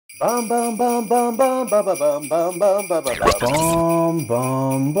Bum bum bum bum bum bum bum bum bum bum bum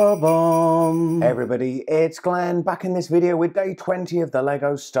bum bum bum. Hey everybody, it's Glenn back in this video with day 20 of the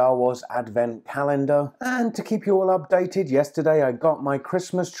LEGO Star Wars Advent Calendar. And to keep you all updated, yesterday I got my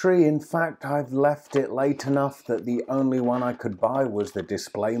Christmas tree. In fact, I've left it late enough that the only one I could buy was the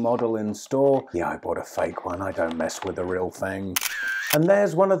display model in store. Yeah, I bought a fake one. I don't mess with the real thing. And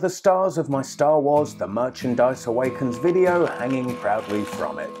there's one of the stars of my Star Wars The Merchandise Awakens video hanging proudly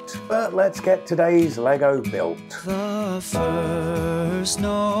from it. But let's get today's LEGO built. The first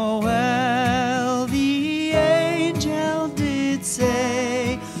Noel, the angel did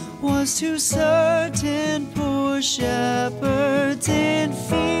say, was to certain poor shepherds in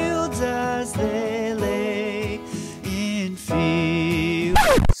fields as they lay in fields.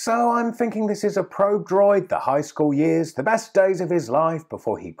 So I'm thinking this is a probe droid, the high school years, the best days of his life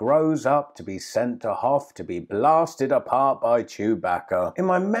before he grows up to be sent to Hoth to be blasted apart by Chewbacca. In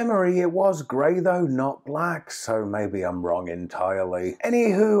my memory it was grey though, not black, so maybe I'm wrong entirely.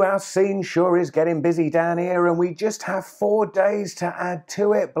 Anywho, our scene sure is getting busy down here and we just have 4 days to add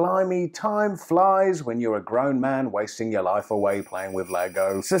to it. Blimey, time flies when you're a grown man wasting your life away playing with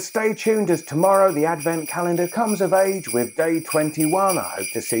LEGO. So stay tuned as tomorrow the Advent Calendar comes of age with day 21. I hope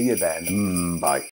to see you then. Bye.